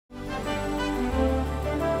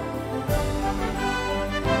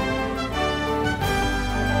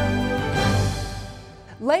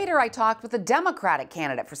Later, I talked with a Democratic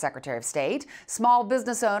candidate for Secretary of State, small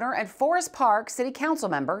business owner and Forest Park City Council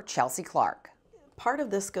member Chelsea Clark. Part of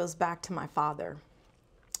this goes back to my father.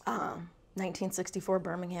 1964,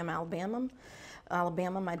 Birmingham,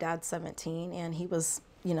 Alabama. My dad's 17, and he was,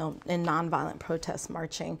 in nonviolent protest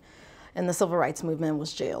marching, and the civil rights movement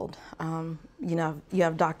was jailed. You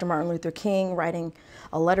have Dr. Martin Luther King writing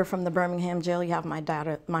a letter from the Birmingham jail. You have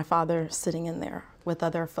my father sitting in there with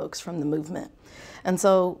other folks from the movement. And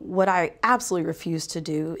so what I absolutely refuse to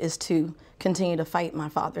do is to continue to fight my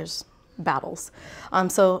father's battles.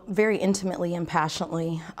 So very intimately and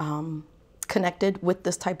passionately connected with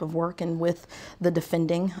this type of work and with the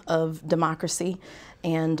defending of democracy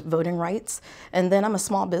and voting rights. And then I'm a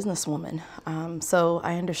small businesswoman. So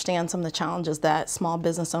I understand some of the challenges that small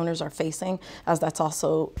business owners are facing, as that's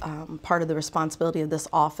also part of the responsibility of this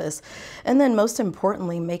office. And then most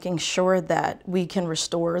importantly, making sure that we can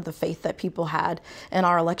restore the faith that people had in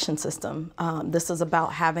our election system. This is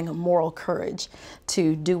about having a moral courage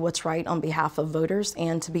to do what's right on behalf of voters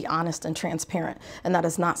and to be honest and transparent. And that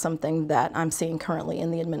is not something that I'm seeing currently in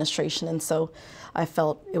the administration. And so I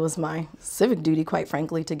felt it was my civic duty, quite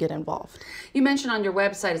frankly, to get involved. You mentioned on your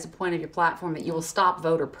website as a point of your platform that you will stop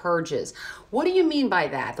voter purges. What do you mean by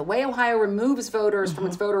that? The way Ohio removes voters from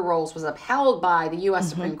its voter rolls was upheld by the U.S.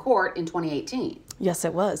 Supreme Court in 2018. Yes,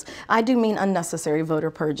 it was. I do mean unnecessary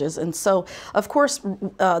voter purges. And so, of course,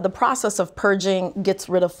 the process of purging gets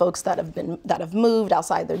rid of folks that have moved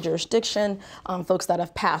outside their jurisdiction, folks that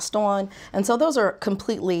have passed on. And so those are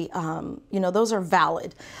completely, those are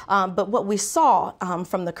valid. But what we saw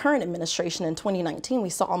from the current administration in 2019, we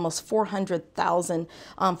saw almost 400,000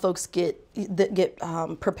 folks get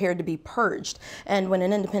prepared to be purged. And when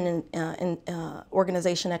an independent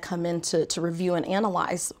organization had come in to review and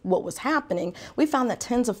analyze what was happening, we found that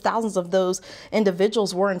tens of thousands of those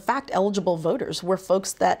individuals were in fact eligible voters, were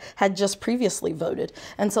folks that had just previously voted.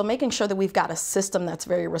 And so making sure that we've got a system that's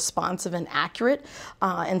very responsive and accurate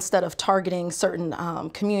instead of targeting certain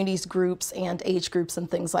communities, groups, and age groups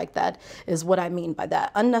and things like that is what I mean by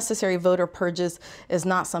that. Unnecessary voter purges is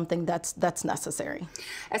not something that's necessary.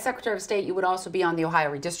 As Secretary of State, you would also be on the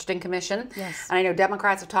Ohio Redistricting Commission. Yes. And I know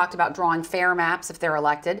Democrats have talked about drawing fair maps if they're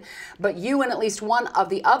elected, but you and at least one of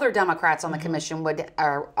the other Democrats on the commission would,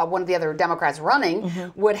 or one of the other Democrats running,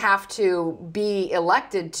 would have to be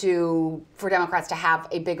elected for Democrats to have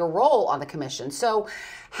a bigger role on the commission. So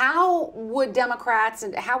how would Democrats,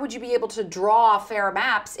 and how would you be able to draw fair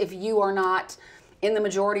maps if you are not in the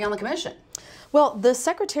majority on the commission? Well, the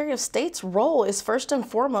Secretary of State's role is first and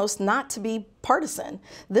foremost not to be partisan.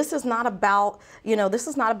 This is not about, this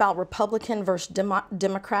is not about Republican versus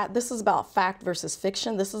Democrat. This is about fact versus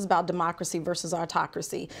fiction. This is about democracy versus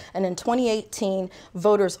autocracy. And in 2018,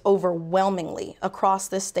 voters overwhelmingly across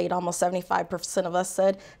this state, almost 75% of us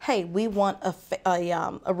said, hey, we want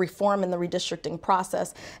a reform in the redistricting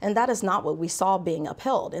process. And that is not what we saw being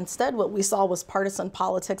upheld. Instead, what we saw was partisan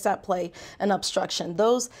politics at play and obstruction.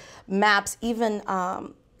 Those maps,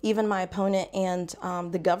 even my opponent and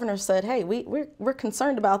the governor said, hey, we're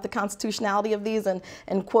concerned about the constitutionality of these, and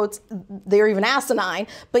quotes, they're even asinine,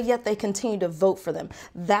 but yet they continue to vote for them.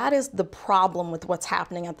 That is the problem with what's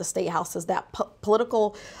happening at the State House, is that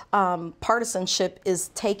political partisanship is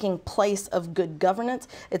taking place of good governance.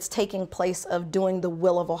 It's taking place of doing the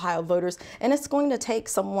will of Ohio voters, and it's going to take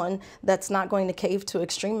someone that's not going to cave to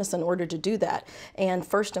extremists in order to do that. And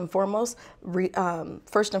first and foremost,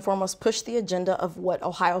 push the agenda of what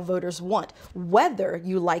Ohio voters want, whether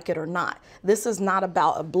you like it or not. This is not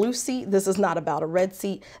about a blue seat. This is not about a red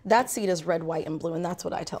seat. That seat is red, white, and blue, and that's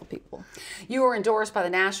what I tell people. You were endorsed by the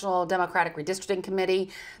National Democratic Redistricting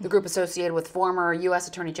Committee, the group associated with former U.S.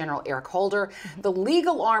 Attorney General Eric Holder. The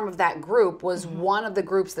legal arm of that group was one of the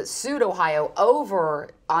groups that sued Ohio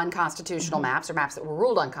over unconstitutional maps, or maps that were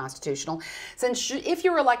ruled unconstitutional. Since if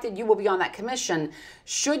you're elected, you will be on that commission.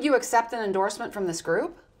 Should you accept an endorsement from this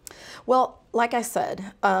group? Well, like I said,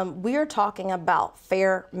 we are talking about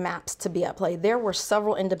fair maps to be at play. There were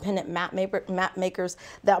several independent map makers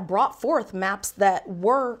that brought forth maps that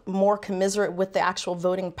were more commiserate with the actual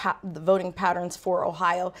voting patterns for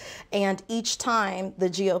Ohio. And each time the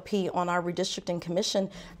GOP on our redistricting commission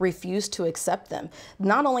refused to accept them.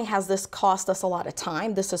 Not only has this cost us a lot of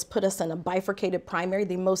time, this has put us in a bifurcated primary.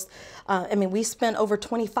 The most, we spent over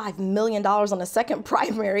 $25 million on a second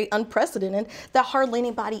primary, unprecedented, that hardly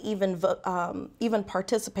anybody even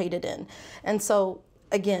participated in. And so,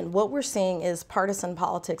 again, what we're seeing is partisan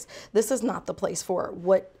politics. This is not the place for it.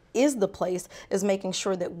 is the place is making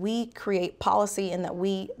sure that we create policy and that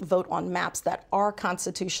we vote on maps that are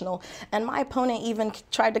constitutional. And my opponent even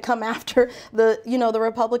tried to come after the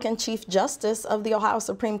Republican Chief Justice of the Ohio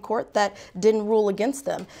Supreme Court that didn't rule against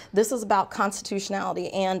them. This is about constitutionality.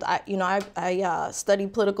 And I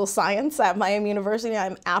studied political science at Miami University.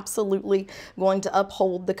 I'm absolutely going to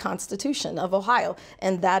uphold the Constitution of Ohio.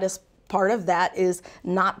 And that is part of that is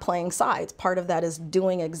not playing sides. Part of that is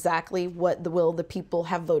doing exactly what the will of the people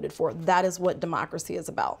have voted for. That is what democracy is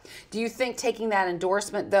about. Do you think taking that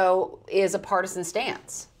endorsement, though, is a partisan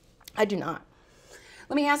stance? I do not.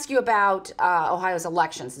 Let me ask you about Ohio's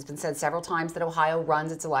elections. It's been said several times that Ohio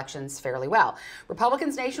runs its elections fairly well.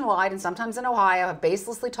 Republicans nationwide and sometimes in Ohio have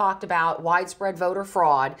baselessly talked about widespread voter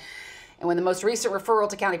fraud. And when the most recent referral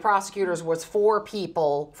to county prosecutors was 4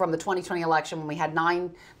 people from the 2020 election, when we had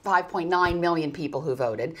 5.9 million people who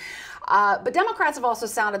voted. But Democrats have also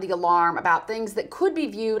sounded the alarm about things that could be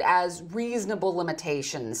viewed as reasonable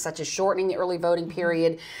limitations, such as shortening the early voting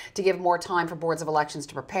period to give more time for boards of elections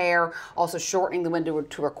to prepare, also shortening the window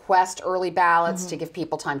to request early ballots to give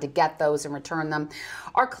people time to get those and return them.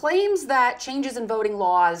 Are claims that changes in voting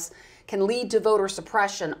laws can lead to voter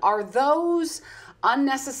suppression, are those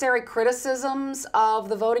unnecessary criticisms of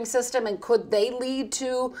the voting system, and could they lead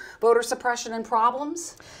to voter suppression and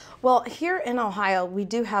problems? Well, here in Ohio, we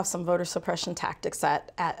do have some voter suppression tactics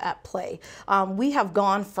at play. We have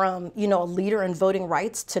gone from, a leader in voting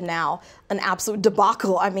rights to now an absolute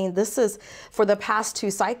debacle. I mean, this is, for the past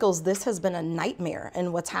 2 cycles, this has been a nightmare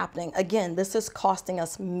in what's happening. Again, this is costing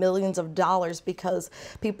us millions of dollars because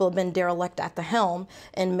people have been derelict at the helm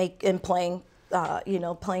and playing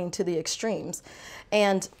to the extremes.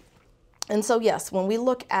 And so, yes, when we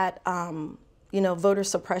look at, voter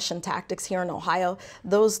suppression tactics here in Ohio,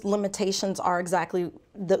 those limitations are exactly,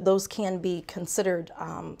 those can be considered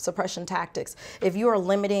suppression tactics. If you are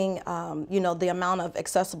limiting, the amount of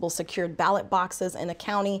accessible secured ballot boxes in a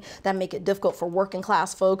county that make it difficult for working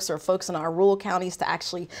class folks or folks in our rural counties to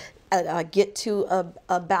actually get to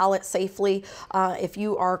a ballot safely, if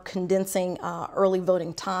you are condensing early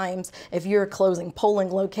voting times, if you're closing polling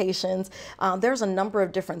locations, there's a number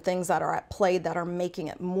of different things that are at play that are making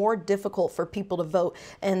it more difficult for people to vote.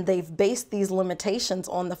 And they've based these limitations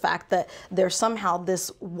on the fact that there's somehow this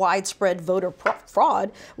widespread voter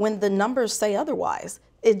fraud when the numbers say otherwise.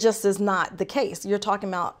 It just is not the case. You're talking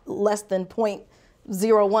about less than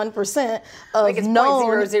 0.01% of like it's known,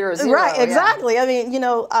 0.000, right? Exactly. Yeah. I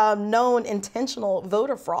mean, known intentional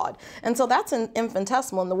voter fraud, and so that's an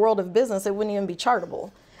infinitesimal in the world of business. It wouldn't even be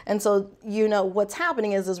chartable. And so, what's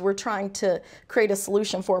happening is we're trying to create a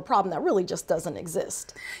solution for a problem that really just doesn't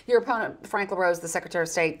exist. Your opponent, Frank LaRose, the Secretary of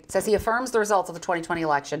State, says he affirms the results of the 2020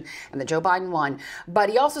 election and that Joe Biden won, but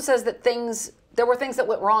he also says that there were things that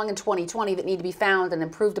went wrong in 2020 that need to be found and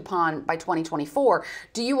improved upon by 2024.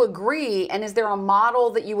 Do you agree? And is there a model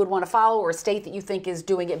that you would want to follow or a state that you think is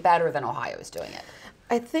doing it better than Ohio is doing it?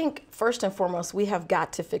 I think first and foremost, we have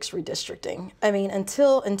got to fix redistricting. I mean,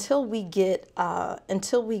 until we get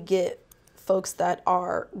folks that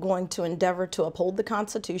are going to endeavor to uphold the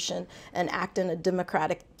Constitution and act in a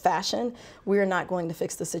democratic fashion, we are not going to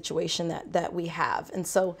fix the situation that we have. And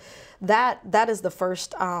so that is the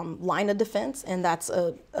first line of defense, and that's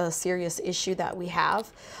a serious issue that we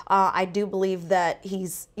have. I do believe that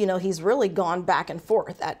he's really gone back and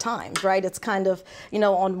forth at times, right? It's kind of,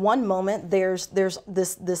 on one moment there's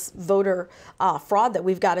this voter fraud that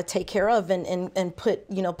we've got to take care of and put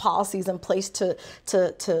policies in place to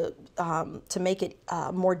make it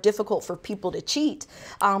more difficult for people to cheat.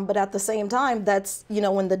 But at the same time, that's,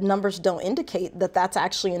 when the numbers don't indicate that that's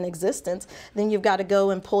actually in existence, then you've got to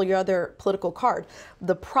go and pull your other political card.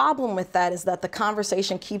 The problem with that is that the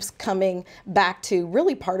conversation keeps coming back to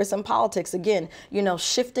really partisan politics again,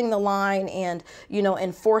 shifting the line and,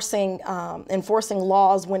 enforcing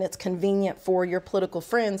laws when it's convenient for your political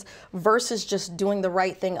friends versus just doing the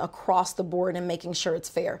right thing across the board and making sure it's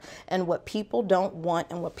fair. And what people don't want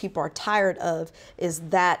and what people are tired of is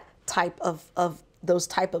that type of those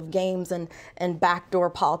type of games and backdoor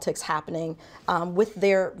politics happening with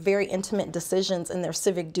their very intimate decisions and their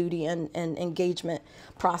civic duty and engagement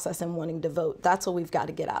process and wanting to vote. That's what we've got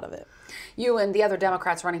to get out of it. You and the other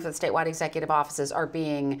Democrats running for the statewide executive offices are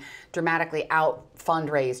being dramatically out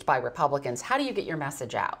fundraised by Republicans. How do you get your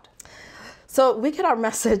message out? So we get our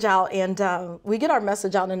message out, and we get our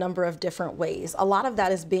message out in a number of different ways. A lot of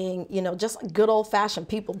that is being, just good old-fashioned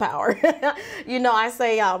people power. I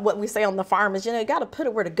say what we say on the farm is, you got to put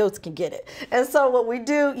it where the goats can get it. And so what we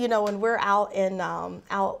do, when we're out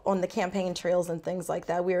on the campaign trails and things like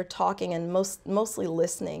that, we are talking and mostly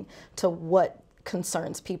listening to what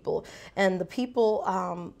concerns people. And the people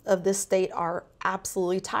of this state are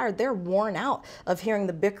absolutely tired. They're worn out of hearing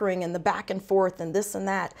the bickering and the back and forth and this and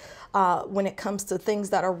that when it comes to things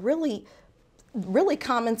that are really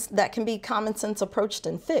common, that can be common sense approached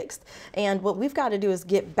and fixed. And what we've got to do is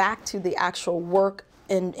get back to the actual work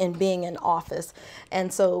in being in office.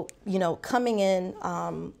 And so, you know, coming in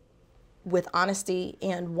with honesty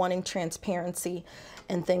and wanting transparency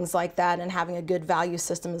and things like that, and having a good value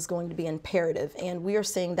system is going to be imperative. And we are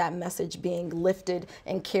seeing that message being lifted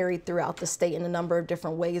and carried throughout the state in a number of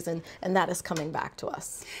different ways, and that is coming back to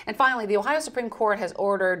us. And finally, the Ohio Supreme Court has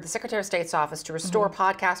ordered the Secretary of State's office to restore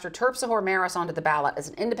podcaster Terpsahor Maris onto the ballot as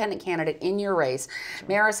an independent candidate in your race.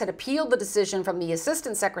 Maris had appealed the decision from the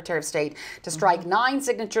Assistant Secretary of State to strike 9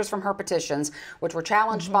 signatures from her petitions, which were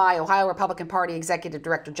challenged by Ohio Republican Party Executive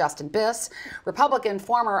Director Justin Biss. Republican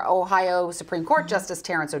former Ohio Supreme Court Justice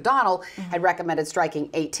Terrence O'Donnell had recommended striking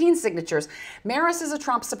 18 signatures. Maris is a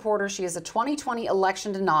Trump supporter. She is a 2020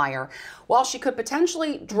 election denier. While she could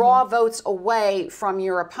potentially draw votes away from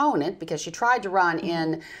your opponent, because she tried to run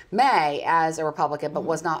in May as a Republican but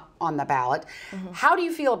was not on the ballot, how do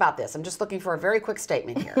you feel about this? I'm just looking for a very quick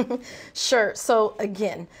statement here. Sure. So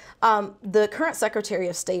again, the current Secretary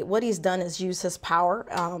of State, what he's done is use his power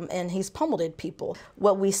and he's pummeled people.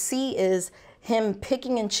 What we see is him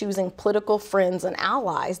picking and choosing political friends and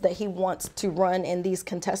allies that he wants to run in these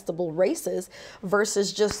contestable races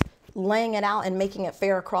versus just laying it out and making it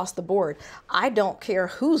fair across the board. I don't care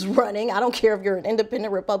who's running. I don't care if you're an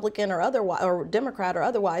independent Republican or otherwise, or Democrat or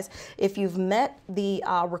otherwise. If you've met the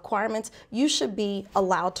requirements, you should be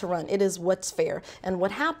allowed to run. It is what's fair. And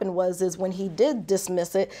what happened is when he did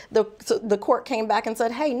dismiss it, the court came back and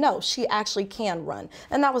said, hey, no, she actually can run.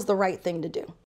 And that was the right thing to do.